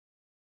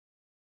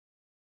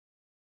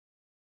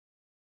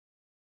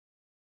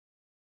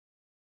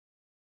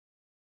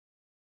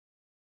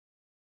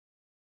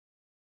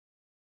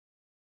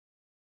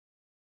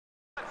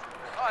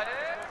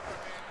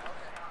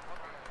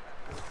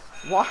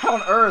Why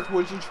on earth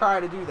would you try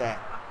to do that?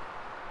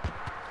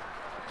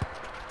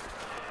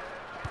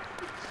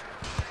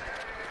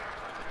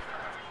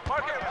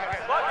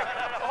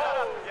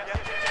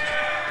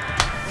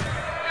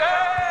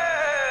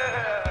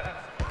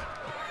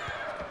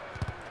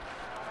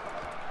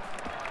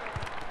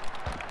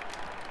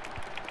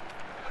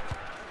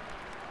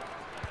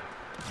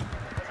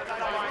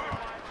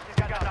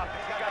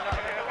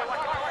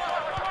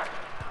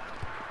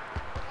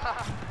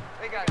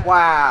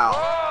 Wow.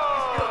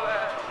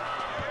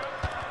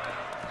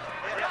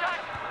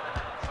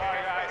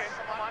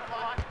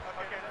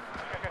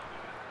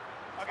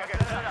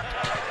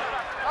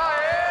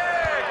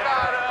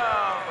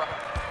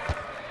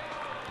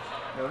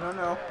 No, no,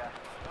 no.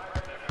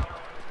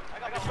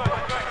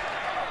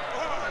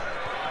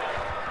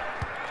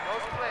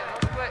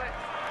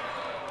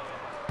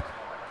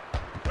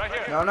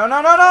 No, no,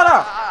 no, no, no,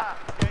 no.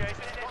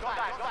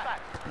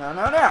 No,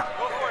 no, no.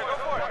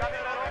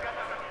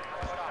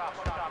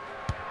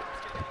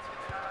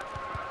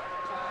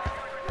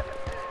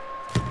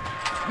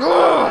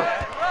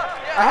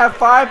 I have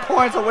 5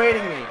 points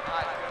awaiting me.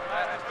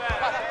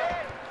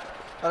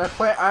 But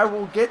I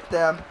will get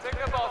them.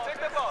 Take the ball, take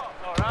the ball.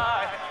 All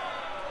right.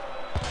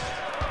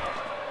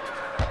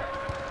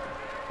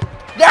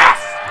 Yes!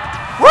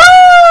 Woo!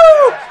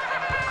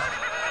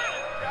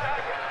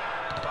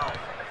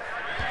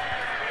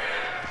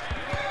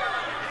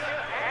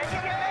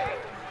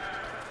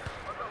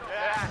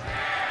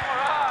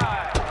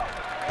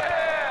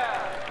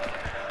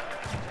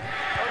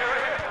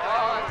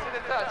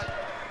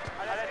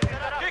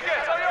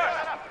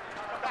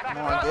 Come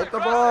on, get the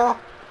ball.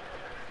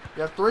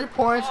 You have 3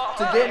 points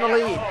to get in the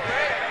lead.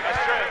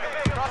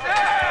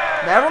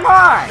 Never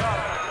mind.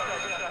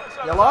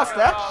 You lost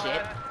that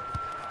shit.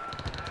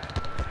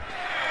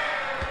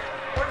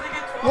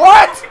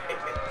 What?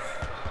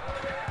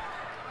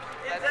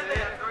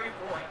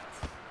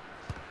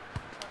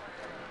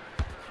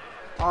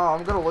 Oh,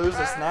 I'm gonna lose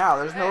this now.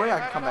 There's no way I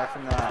can come back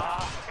from that.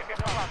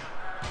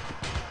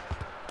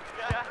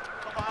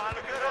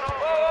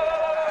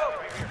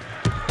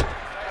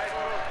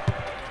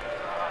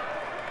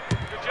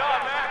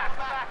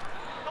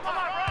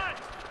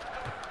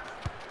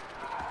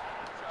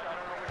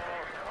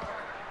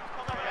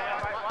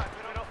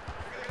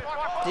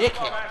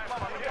 Dickhead.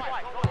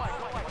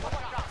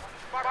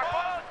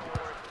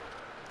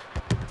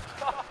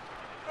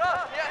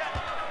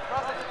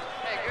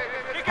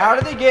 How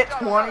did they get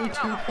 22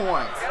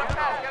 points?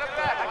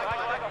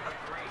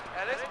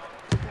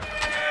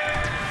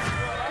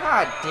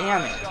 God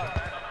damn it.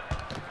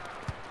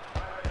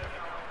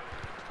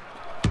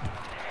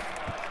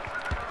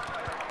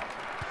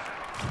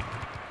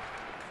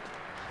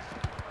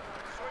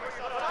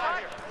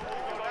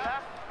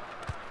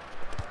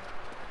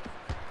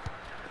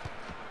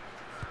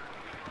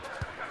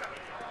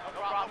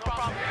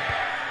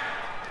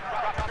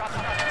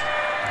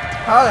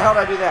 How the hell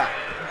did I do that?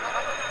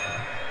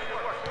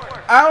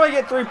 I only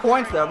get 3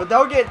 points though, but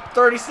they'll get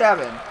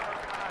 37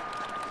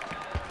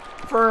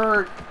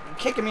 for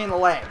kicking me in the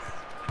leg.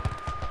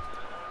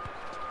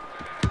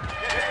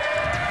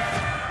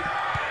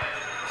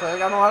 So I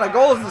got a lot of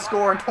goals to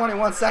score in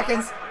 21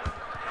 seconds.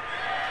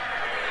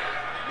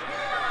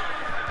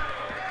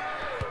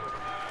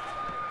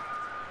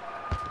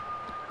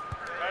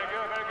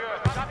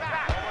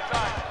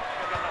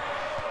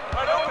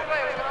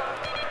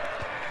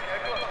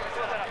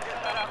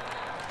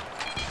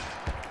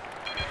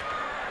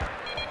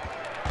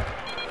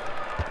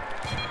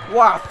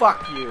 Wow,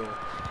 fuck you.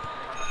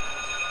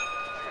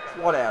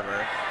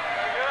 Whatever.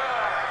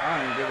 I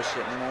don't even give a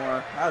shit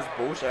anymore. That was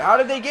bullshit. How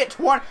did they get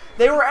 20?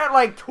 They were at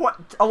like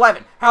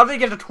 11. How did they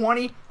get to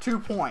 22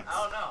 points?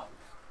 I don't know.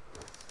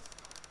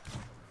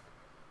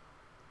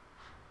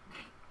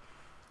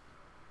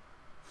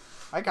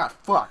 I got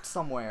fucked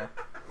somewhere.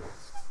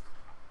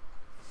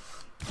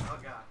 Oh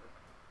god.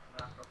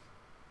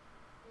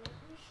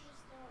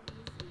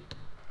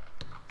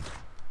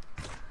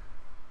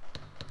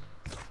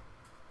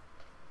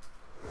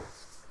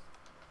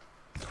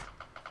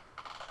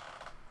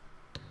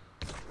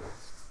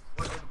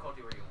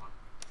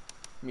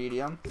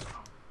 Medium.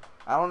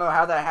 I don't know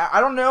how that happened.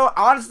 I don't know.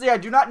 Honestly, I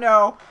do not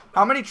know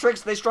how many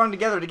tricks they strung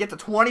together to get to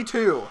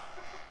 22.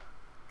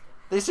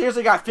 They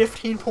seriously got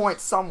 15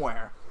 points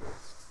somewhere.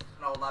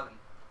 No, 11.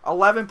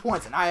 11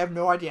 points, and I have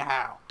no idea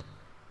how.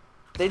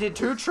 They did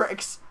 2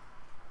 tricks.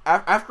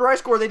 After I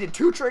scored, they did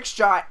 2 tricks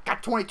shot,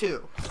 got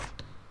 22.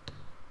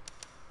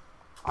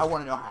 I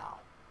want to know how.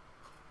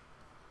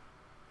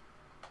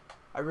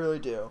 I really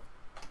do.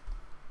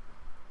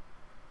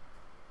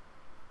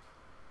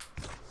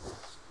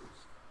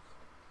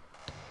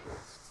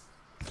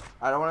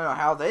 I don't want to know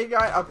how they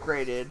got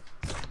upgraded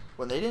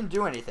when they didn't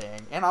do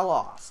anything, and I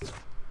lost.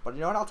 But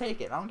you know what? I'll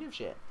take it. I don't give a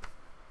shit.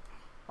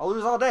 I'll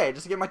lose all day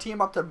just to get my team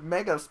up to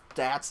mega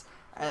stats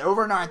at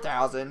over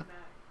 9,000,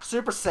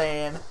 Super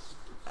Saiyan,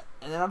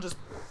 and then I'll just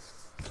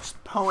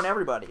pwn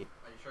everybody. Are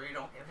you sure you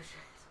don't give a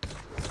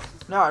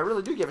shit? No, I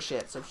really do give a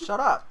shit, so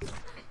shut up.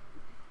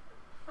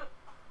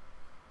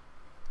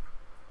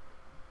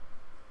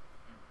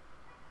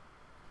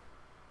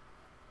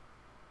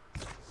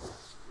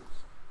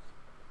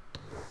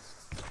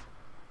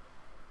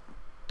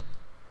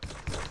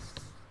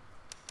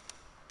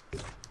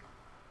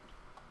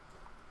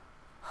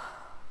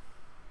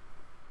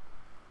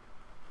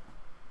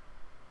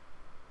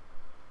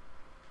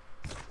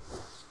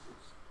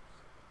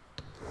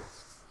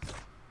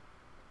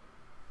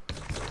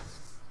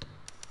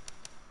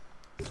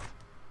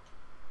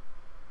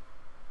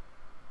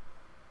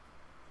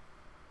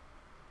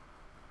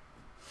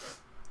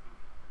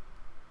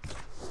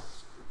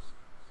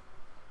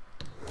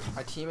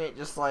 My teammate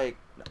just like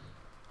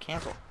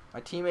cancel.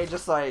 My teammate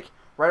just like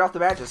right off the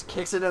bat just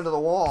kicks it into the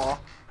wall.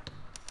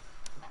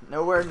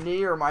 Nowhere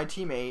near my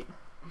teammate.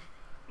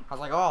 I was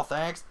like, oh,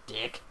 thanks,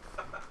 dick.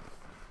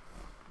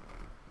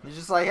 He's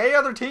just like, hey,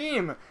 other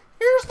team,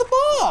 here's the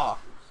ball.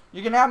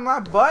 You can have my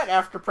butt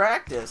after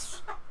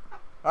practice.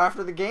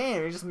 After the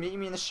game, you just meet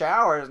me in the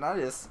showers, and I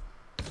just,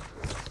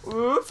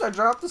 oops, I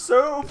dropped the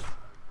soap.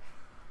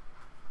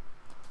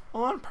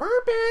 On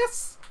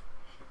purpose.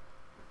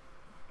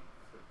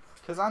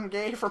 Because I'm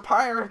gay for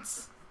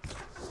pirates.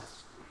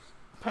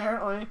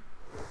 Apparently.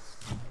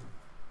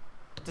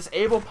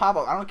 Disable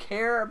pop-up. I don't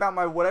care about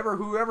my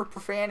whoever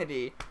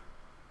profanity.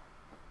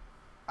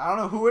 I don't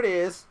know who it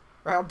is,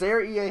 or how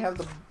dare EA have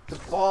the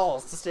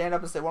balls to stand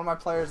up and say one of my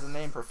players is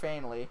named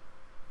profanely.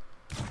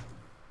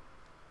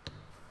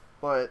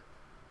 But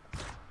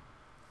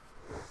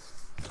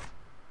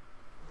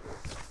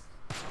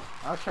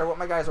I don't care what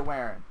my guys are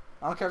wearing.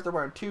 I don't care if they're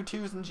wearing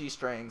tutus and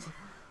G-strings.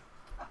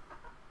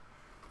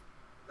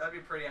 That'd be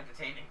pretty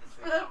entertaining to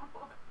see.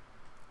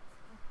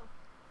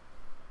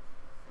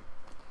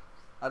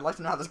 I'd like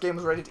to know how this game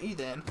was rated E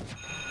then.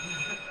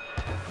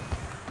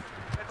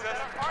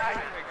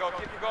 Go,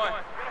 keep going.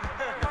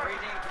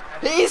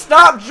 He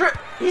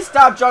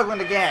stopped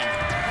juggling again.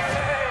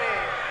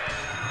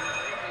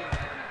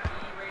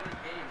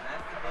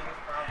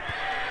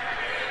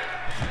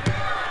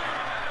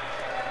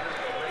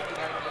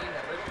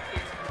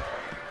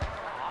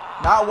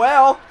 Not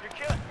well. You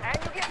kill it,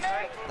 and you get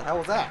married. What the hell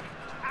was that?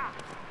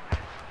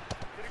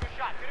 Get a good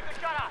shot. Get a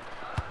good shot out.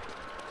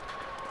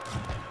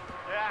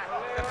 Yeah.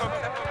 That's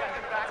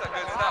a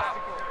good stuff.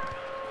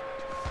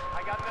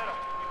 I got middle.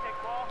 You take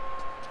ball.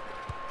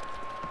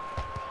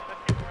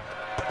 Let's keep it.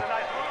 That's a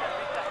nice move.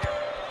 Reset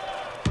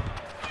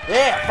here.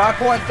 Yeah, 5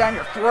 points down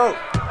your throat.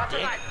 That's a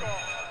Dick. nice goal.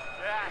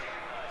 Yeah.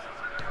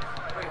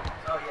 Wait,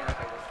 oh yeah,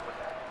 okay, let's look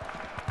at it.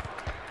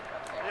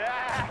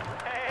 Yeah.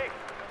 Hey.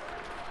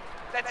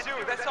 That's you.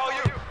 That's all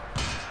you.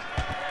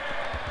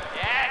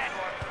 Yes.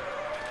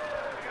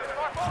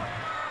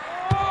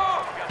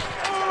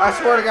 I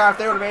swear to God, if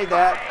they would have made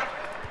that.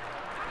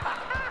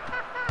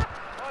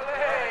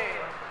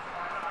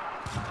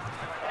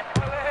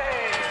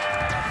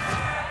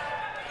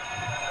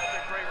 That's a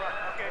great run.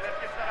 Okay, let's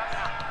get set up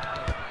now.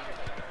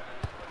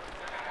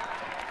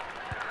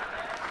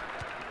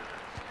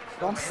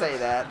 Don't say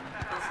that.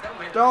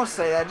 Don't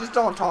say that. Just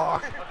don't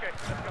talk. Okay,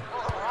 let's go.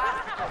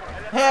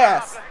 Yes.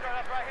 Let's start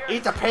up right here.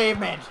 Eat the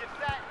pavement. Get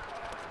set.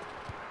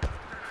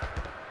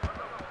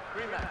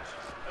 Rematch.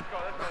 Let's go.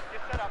 Let's go.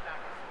 Get set up now.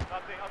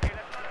 Something. Okay,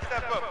 let's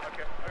step up.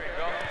 Okay. There you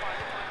go.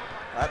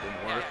 That didn't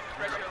work.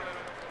 Pressure a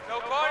little.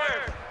 No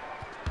corners.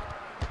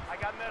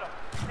 I got middle.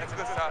 That's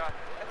good stuff.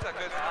 That's a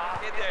good stuff.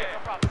 Get there.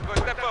 No problem. Go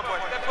step up,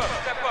 boy. Step up.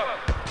 Step up.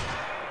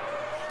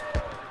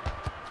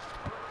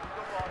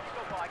 Go ball.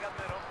 I got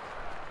middle.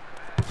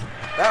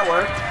 That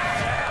worked.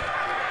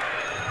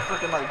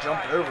 Freaking like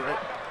jumped over it.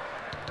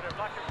 Better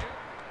block your shoot.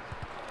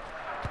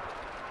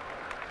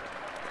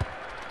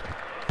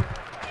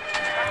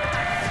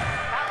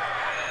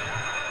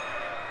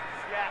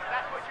 Yeah,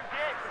 that's what you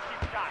get for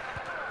cheap shots.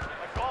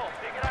 A goal.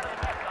 Take it out of the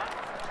net, son.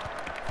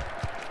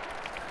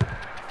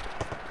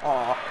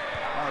 Aw,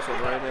 almost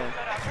went right in.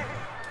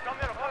 Come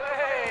middle.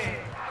 Hey. Here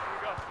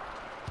we go.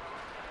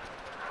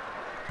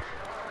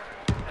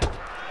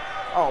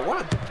 Oh, what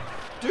a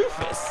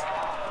doofus.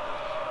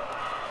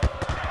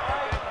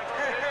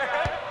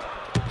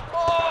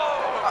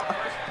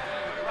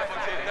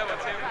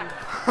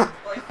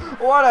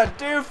 What a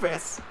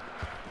doofus.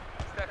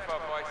 Step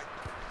up, boys.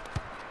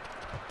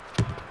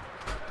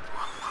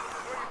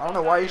 I don't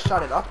know why he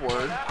shot it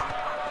upward.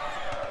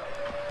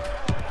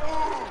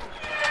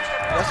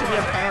 That should be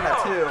a panda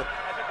too.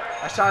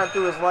 I shot it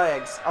through his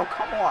legs. Oh,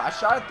 come on. I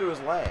shot it through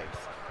his legs.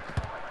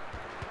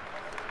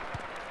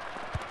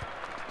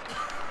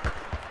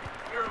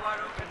 You're wide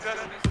open.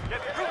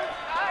 Get through.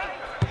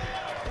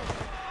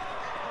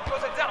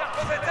 Close it down.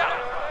 Close it down.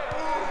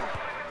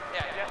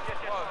 Yes.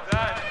 Well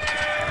done.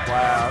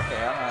 Wow, okay, I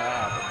don't know how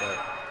that happened,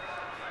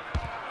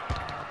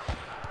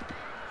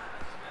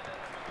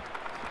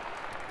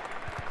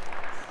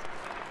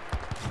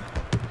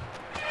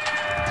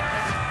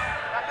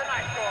 That's a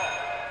nice goal.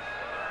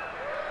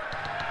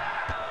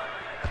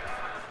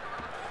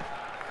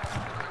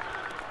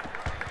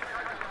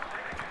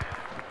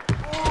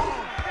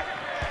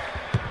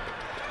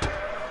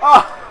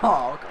 but...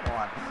 Oh, come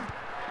on.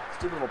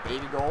 Stupid little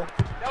baby goal.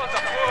 That was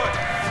a push.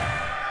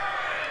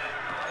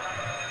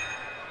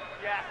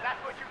 Yeah,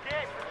 that's what you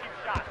get for cheap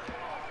shots.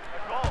 A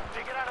goal.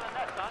 Take it out of the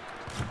net, son.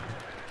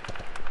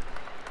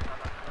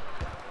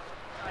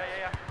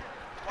 Yeah.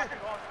 Watch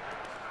it go.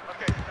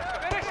 Okay.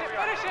 Finish it.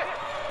 Finish it.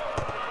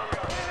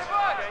 Finish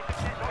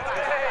it, boy.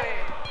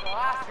 Hey.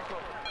 Classico.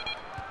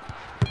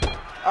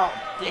 Oh,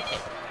 dick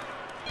it.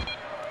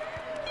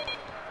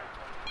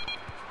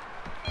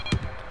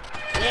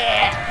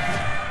 Yeah!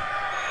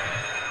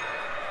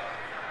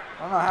 I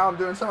don't know how I'm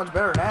doing so much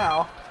better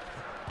now.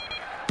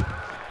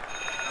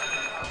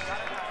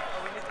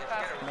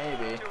 Maybe.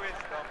 2 inch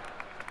though.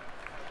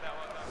 That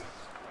one.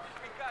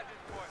 We got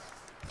this, boy.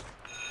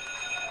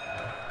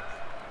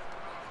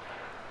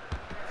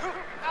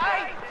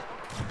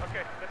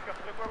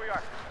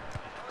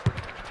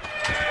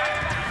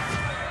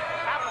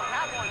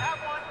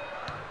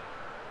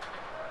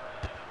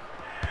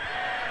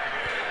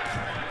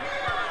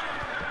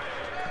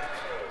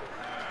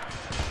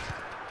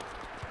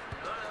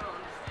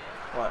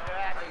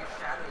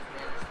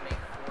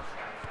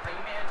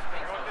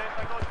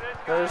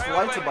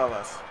 lights above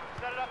us.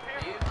 Set it up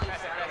They here. usually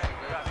set us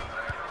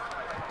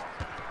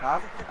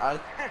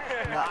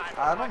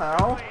I don't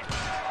know.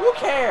 Who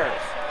cares?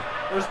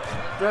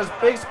 There's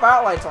big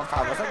spotlights on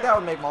top of us. I think that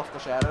would make multiple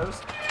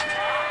shadows.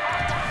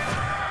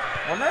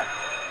 Wouldn't it?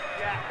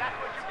 Yeah, that's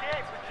what you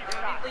get for cheap It would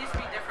shots. at least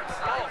be different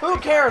sides. Who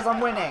cares? I'm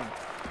winning.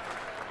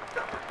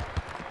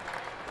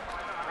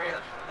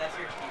 Really, that's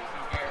your cheese.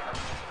 You care about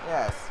me.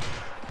 Yes.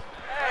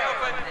 Hey,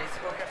 open. They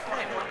score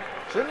 21.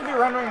 Shouldn't you be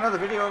rendering another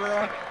video over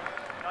there?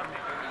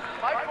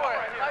 Fight for it.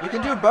 Fight You for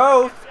can it. do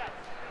both.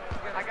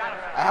 I got it.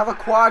 I have a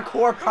quad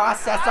core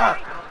processor. I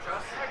don't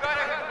trust I got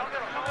it.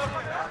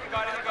 You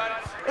got it. You got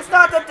it. It's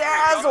not the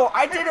dazzle.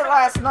 I did it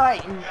last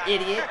night, you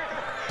idiot.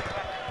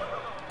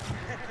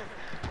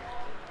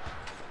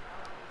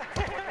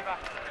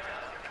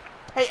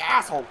 Hey,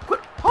 asshole.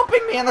 Quit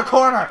pumping me in the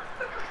corner.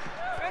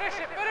 Finish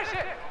it. Finish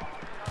it.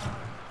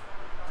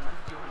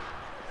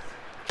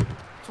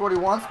 That's what he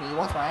wants me. He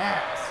wants my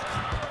ass.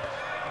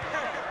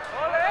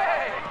 Ole.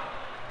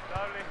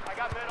 Lovely. I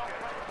got middle.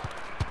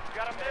 You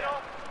got a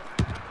middle.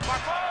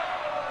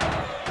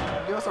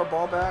 Mark. Give us our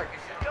ball back.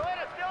 Still in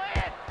it. Still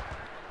in.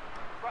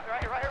 Right here.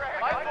 Right here. Right here.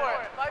 Fight for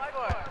it. Fight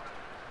for it.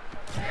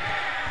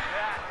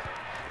 Yeah.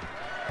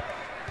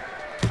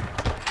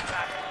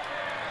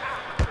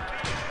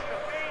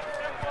 Defeat,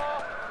 simple.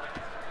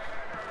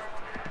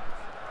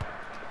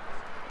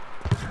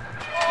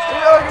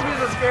 Look at me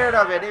so scared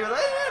of it. He was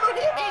like, don't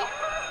hit me.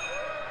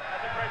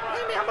 That's a great Don't run.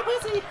 hit me. I'm a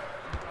pussy.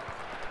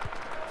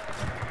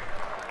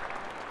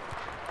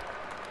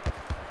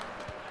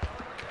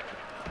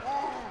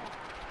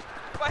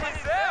 By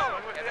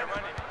himself. Look at them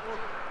running.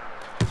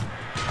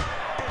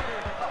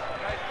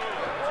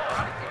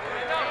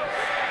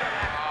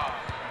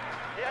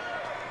 Yes.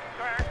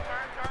 Turn.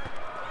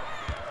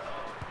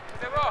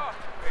 There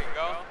you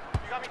go.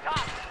 You got me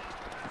top.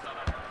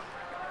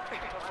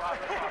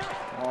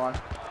 Come on.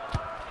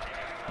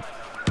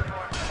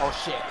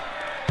 Oh, shit.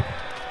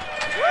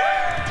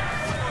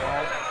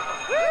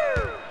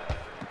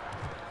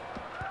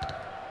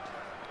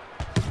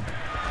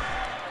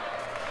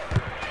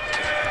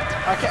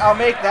 I'll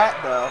make that,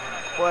 though.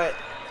 But...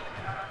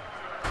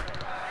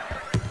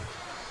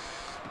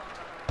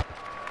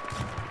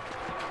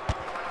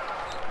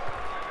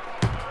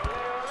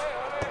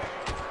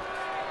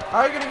 how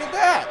are you gonna get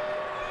that?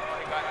 Oh,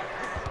 he got it.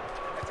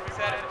 That's what we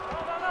said it.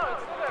 No,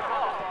 it's still there.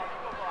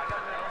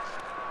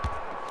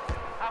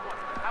 Have one.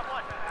 Have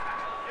one.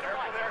 Get her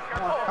one. There.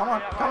 Come on, come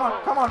on, come on,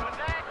 come on.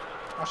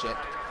 Oh, shit.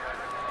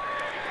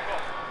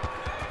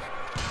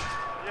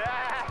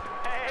 Yeah.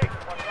 Hey.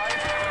 One right.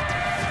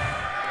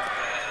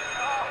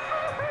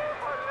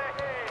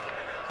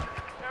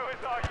 Oh, it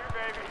was all you,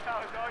 baby. That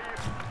was all you.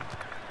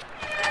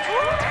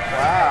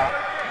 Wow.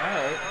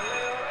 Alright.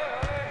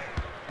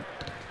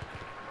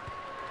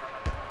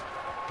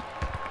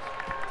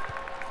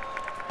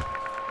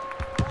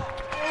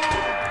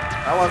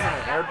 That wasn't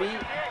an air beat.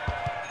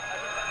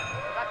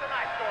 That's a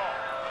nice goal.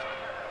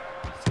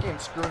 This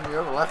game's screwing me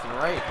over left and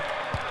right.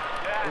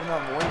 Yeah. Even though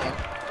I'm winning,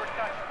 First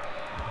touch.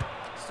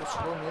 it's still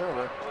screwing me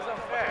over. It was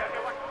unfair.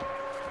 You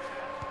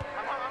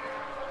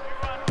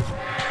run. That's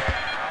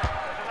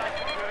a nice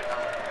good.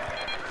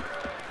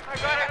 I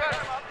got it.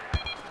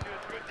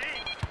 Good D.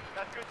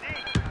 That's good D.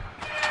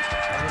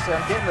 Like I said,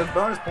 I'm getting those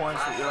bonus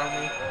points that you're on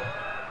me.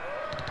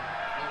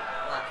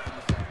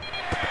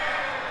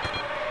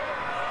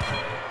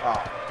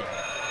 Oh, damn it.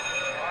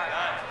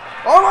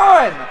 Oh,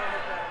 run!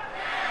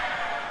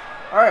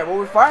 Alright, well,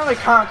 we finally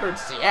conquered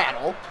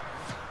Seattle.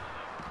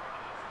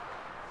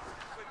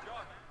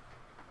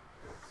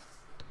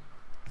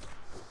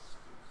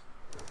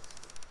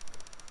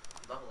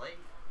 Level 8.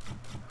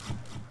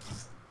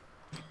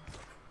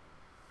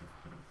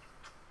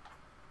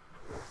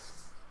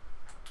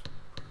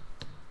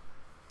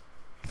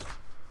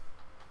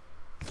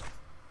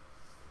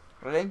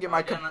 I didn't get my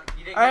You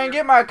didn't I didn't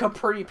your- get my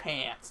capri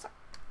pants.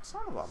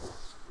 Son of a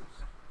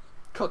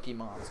cookie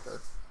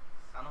monster.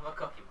 Son of a